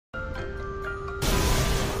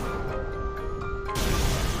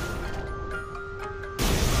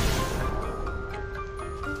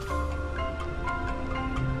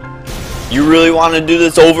You really want to do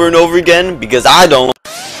this over and over again? Because I don't.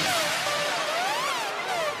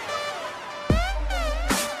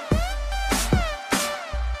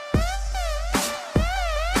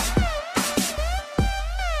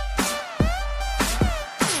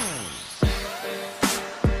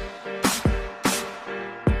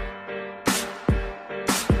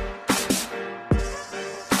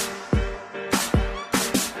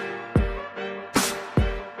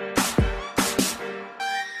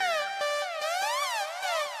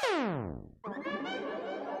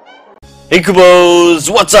 Hey Kubos,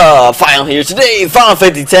 what's up? Final here today, Final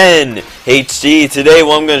Fantasy X HD. Today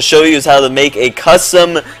what I'm going to show you is how to make a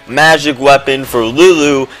custom magic weapon for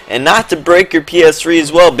Lulu, and not to break your PS3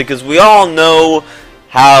 as well, because we all know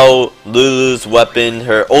how Lulu's weapon,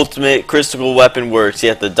 her ultimate crystal weapon works. You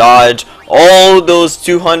have to dodge all those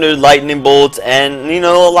 200 lightning bolts, and you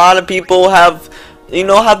know, a lot of people have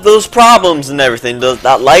those problems and everything.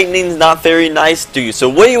 That lightning's not very nice to you. So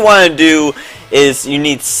what you want to do is you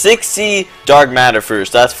need 60 dark matter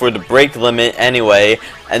first. That's for the break limit anyway.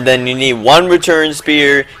 And then you need 1 return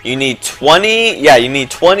spear. You need 20, you need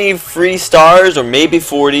 20 free stars, or maybe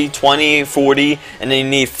 40, 20, 40, and then you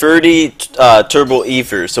need 30 turbo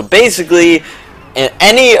ethers. So basically,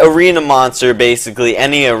 any arena monster,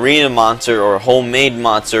 or homemade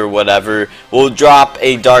monster or whatever, will drop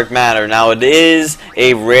a dark matter. Now it is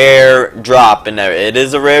a rare drop in there. It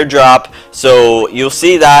is a rare drop, so you'll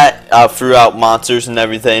see that throughout monsters and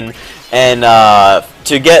everything. And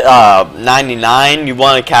to get 99, you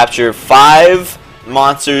want to capture 5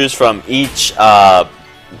 monsters from each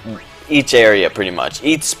area, pretty much.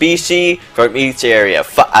 Each species from each area,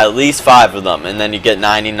 at least 5 of them, and then you get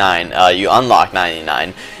 99. You unlock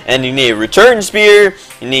 99, and you need a return spear,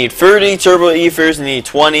 you need 30 turbo ethers, you need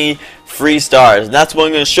 20 free stars. And that's what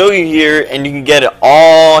I'm going to show you here, and you can get it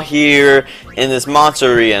all here in this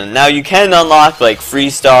monster arena. Now you can unlock like free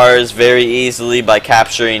stars very easily by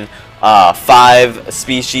capturing 5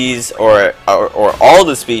 species, or all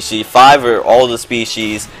the species, 5 or all the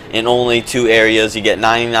species in only 2 areas. You get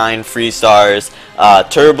 99 free stars.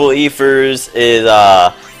 Turbo ethers is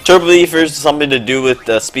something to do with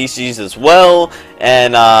the species as well.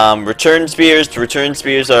 And return spears. The return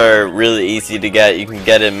spears are really easy to get. You can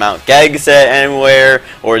get it in Mount Gagset anywhere,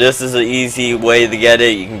 or this is an easy way to get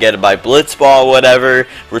it. You can get it by Blitzball, whatever.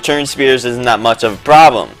 Return spears isn't that much of a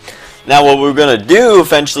problem. Now what we're going to do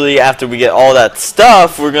eventually, after we get all that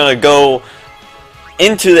stuff, we're going to go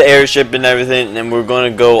into the airship and everything, and we're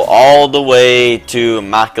going to go all the way to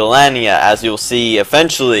Macalania, as you'll see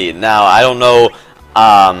eventually. Now I don't know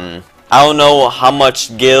how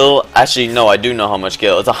much gil. Actually, no, I do know how much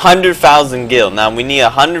gil. It's 100,000 gil. Now we need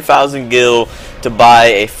 100,000 gil to buy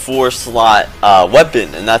a 4-slot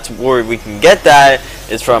weapon, and that's where we can get that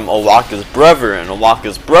is from O'aka's brother, and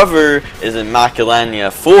O'aka's brother is in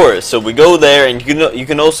Macalania Forest. So we go there, and you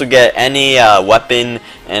can also get any weapon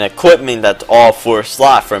and equipment that's all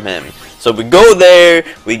 4-slot from him. So we go there,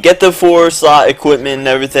 we get the 4-slot equipment and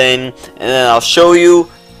everything, and then I'll show you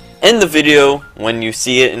in the video when you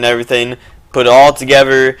see it and everything. Put it all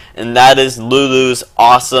together, and that is Lulu's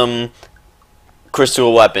awesome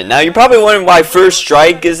crystal weapon. Now you're probably wondering why First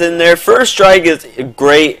Strike is in there. First Strike is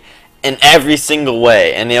great in every single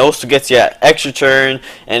way, and it also gets you an extra turn.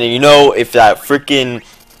 And you know, if that freaking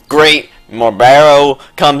great Morbaro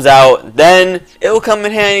comes out, then it'll come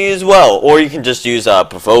in handy as well. Or you can just use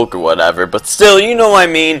Provoke or whatever, but still, you know what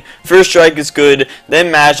I mean. First Strike is good, then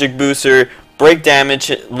Magic Booster, break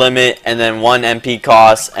damage limit, and then 1 MP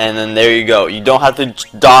cost, and then there you go. You don't have to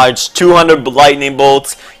dodge 200 lightning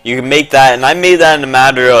bolts. You can make that, and I made that in a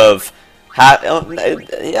matter of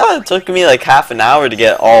it took me like half an hour to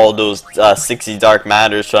get all those 60 dark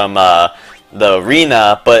matters from the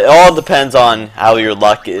arena, but it all depends on how your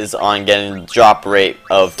luck is on getting the drop rate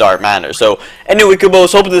of dark matter. So anyway,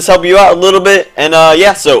 Kubos, hoping this helped you out a little bit, and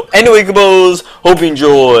yeah, so anyway, Kubos, hope you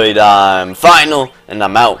enjoyed. I'm Final, and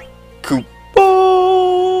I'm out. Kubo,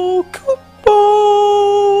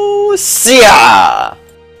 see ya!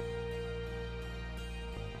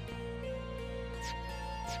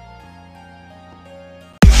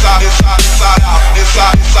 Inside out,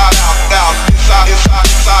 inside out, down, inside out,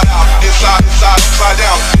 inside down, inside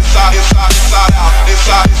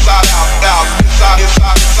out, down,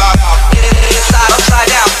 inside out.